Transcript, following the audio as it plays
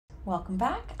Welcome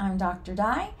back. I'm Dr.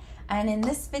 Di, and in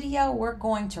this video we're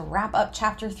going to wrap up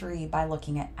Chapter 3 by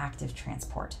looking at active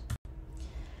transport.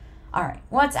 All right,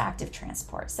 what's active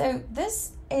transport? So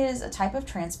this is a type of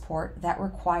transport that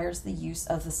requires the use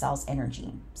of the cell's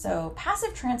energy. So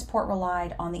passive transport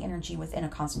relied on the energy within a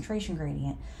concentration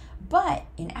gradient, but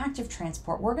in active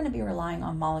transport we're going to be relying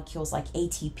on molecules like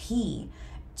ATP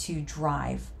to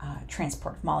drive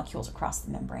transport of molecules across the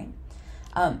membrane.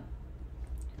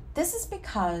 This is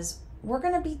because we're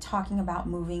going to be talking about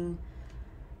moving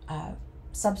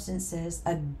substances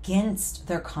against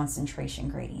their concentration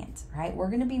gradient, right? We're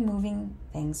going to be moving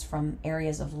things from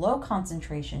areas of low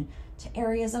concentration to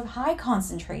areas of high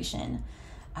concentration.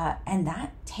 And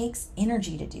that takes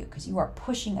energy to do because you are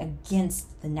pushing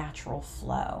against the natural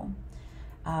flow.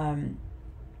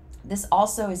 This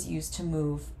also is used to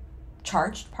move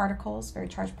charged particles, very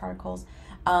charged particles,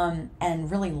 and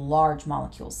really large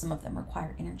molecules. Some of them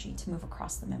require energy to move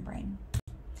across the membrane.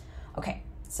 Okay,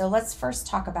 so let's first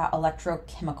talk about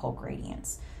electrochemical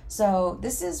gradients. So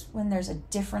this is when there's a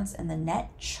difference in the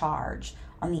net charge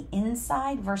on the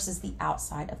inside versus the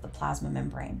outside of the plasma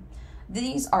membrane.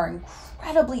 These are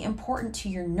incredibly important to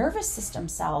your nervous system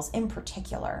cells in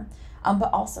particular,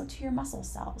 but also to your muscle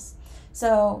cells.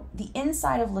 So the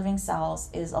inside of living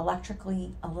cells is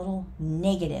electrically a little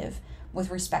negative with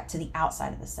respect to the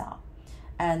outside of the cell.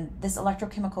 And this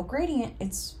electrochemical gradient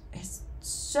is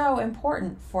so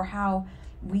important for how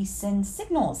we send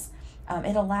signals.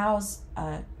 It allows,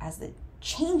 as it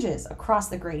changes across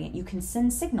the gradient, you can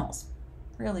send signals.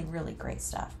 Really, really great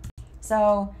stuff.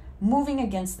 So moving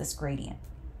against this gradient.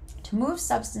 To move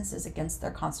substances against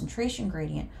their concentration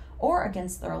gradient or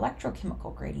against their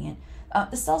electrochemical gradient,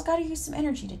 the cell's got to use some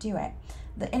energy to do it.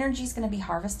 The energy is going to be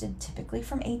harvested typically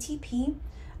from ATP,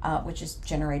 which is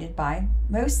generated by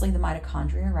mostly the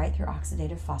mitochondria, right, through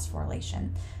oxidative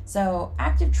phosphorylation. So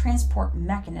active transport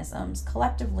mechanisms,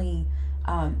 collectively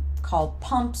called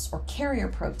pumps or carrier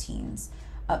proteins,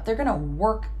 they're going to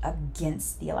work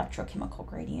against the electrochemical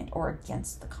gradient or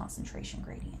against the concentration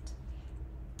gradient.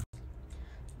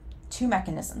 Two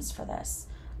mechanisms for this.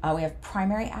 We have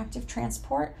primary active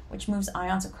transport, which moves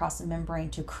ions across the membrane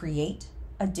to create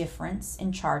a difference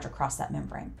in charge across that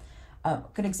membrane. A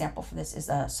good example for this is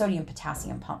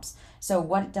sodium-potassium pumps. So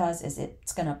what it does is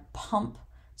it's going to pump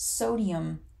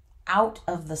sodium out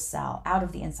of the cell, out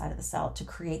of the inside of the cell, to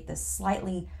create this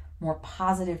slightly more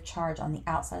positive charge on the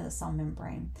outside of the cell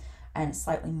membrane and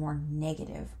slightly more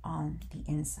negative on the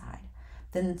inside.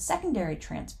 Then secondary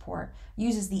transport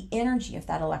uses the energy of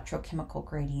that electrochemical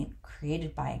gradient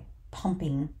created by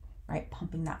pumping, right,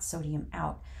 pumping that sodium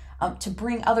out, to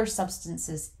bring other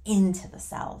substances into the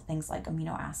cell, things like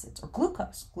amino acids or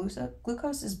glucose.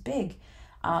 Glucose is big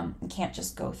and can't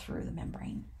just go through the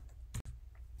membrane.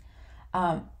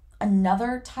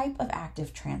 Another type of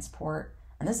active transport,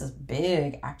 and this is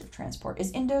big active transport,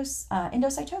 is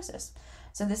endocytosis.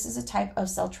 So this is a type of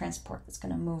cell transport that's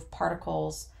going to move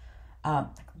particles, like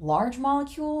large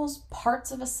molecules,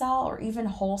 parts of a cell, or even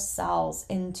whole cells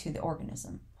into the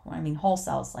organism. When I mean whole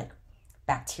cells, like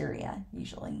bacteria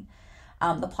usually.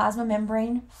 The plasma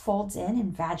membrane folds in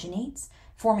and vaginates,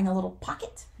 forming a little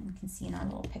pocket. You can see in our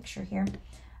little picture here,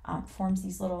 forms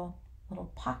these little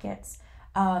pockets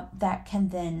that can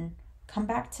then come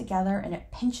back together, and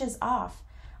it pinches off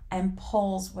and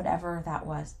pulls whatever that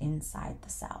was inside the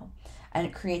cell. And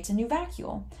it creates a new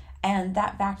vacuole. And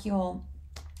that vacuole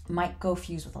might go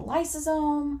fuse with a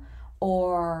lysosome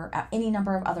or any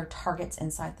number of other targets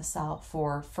inside the cell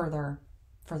for further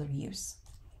use.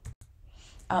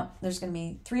 There's going to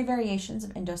be three variations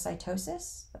of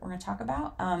endocytosis that we're going to talk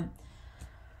about.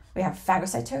 We have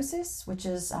phagocytosis, which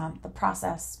is the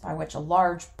process by which a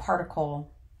large particle,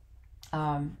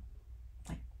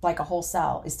 like a whole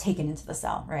cell, is taken into the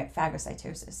cell, right?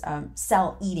 Phagocytosis.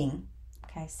 Cell eating,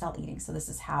 okay, cell eating. So this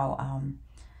is how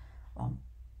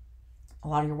a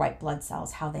lot of your white blood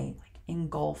cells, how they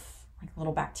engulf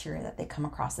little bacteria that they come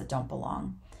across that don't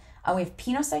belong. We have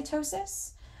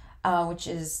penocytosis, which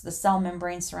is the cell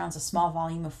membrane surrounds a small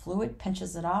volume of fluid,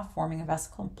 pinches it off, forming a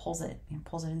vesicle, and pulls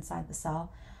it inside the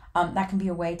cell. That can be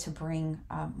a way to bring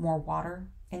more water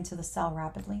into the cell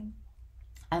rapidly.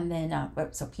 And then,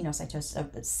 so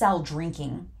penocytosis, cell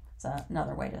drinking is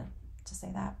another way to say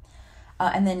that.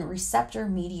 And then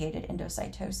receptor-mediated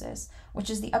endocytosis, which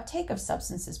is the uptake of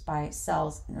substances by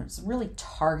cells in a really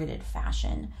targeted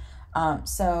fashion.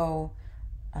 So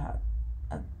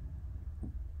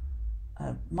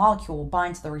a molecule will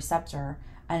bind to the receptor,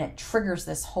 and it triggers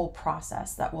this whole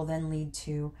process that will then lead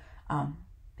to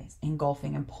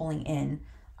engulfing and pulling in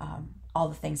all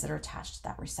the things that are attached to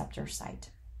that receptor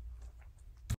site.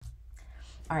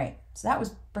 All right, so that was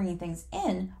bringing things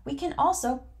in. We can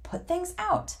also put things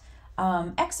out.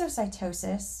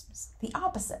 Exocytosis is the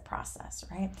opposite process,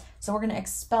 right? So we're going to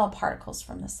expel particles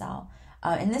from the cell.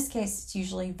 In this case, it's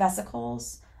usually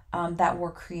vesicles that were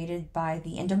created by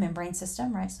the endomembrane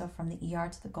system, right? So from the ER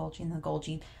to the Golgi, and the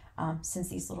Golgi sends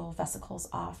these little vesicles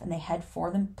off, and they head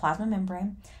for the plasma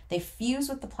membrane. They fuse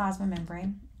with the plasma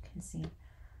membrane. You can see,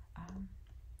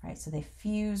 right? So they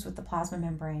fuse with the plasma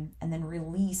membrane and then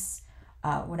release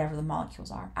whatever the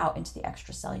molecules are out into the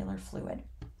extracellular fluid.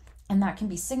 And that can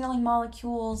be signaling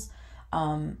molecules,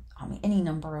 any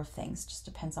number of things, just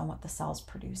depends on what the cell's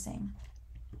producing.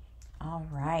 All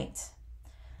right.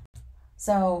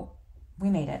 So we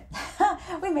made it.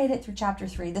 We made it through chapter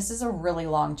 3. This is a really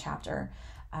long chapter.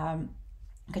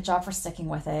 Good job for sticking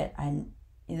with it. And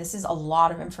this is a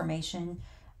lot of information.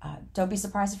 Don't be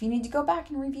surprised if you need to go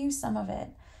back and review some of it.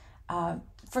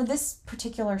 For this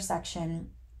particular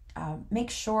section, make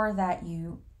sure that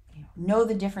you know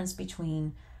the difference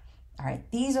between, all right,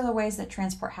 these are the ways that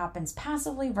transport happens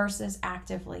passively versus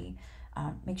actively.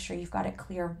 Make sure you've got it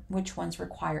clear which ones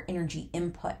require energy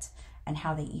input and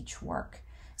how they each work.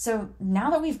 So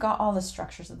now that we've got all the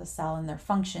structures of the cell and their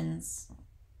functions,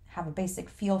 have a basic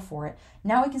feel for it,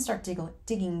 now we can start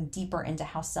digging deeper into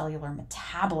how cellular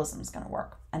metabolism is going to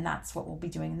work. And that's what we'll be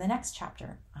doing in the next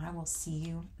chapter. I will see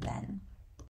you then.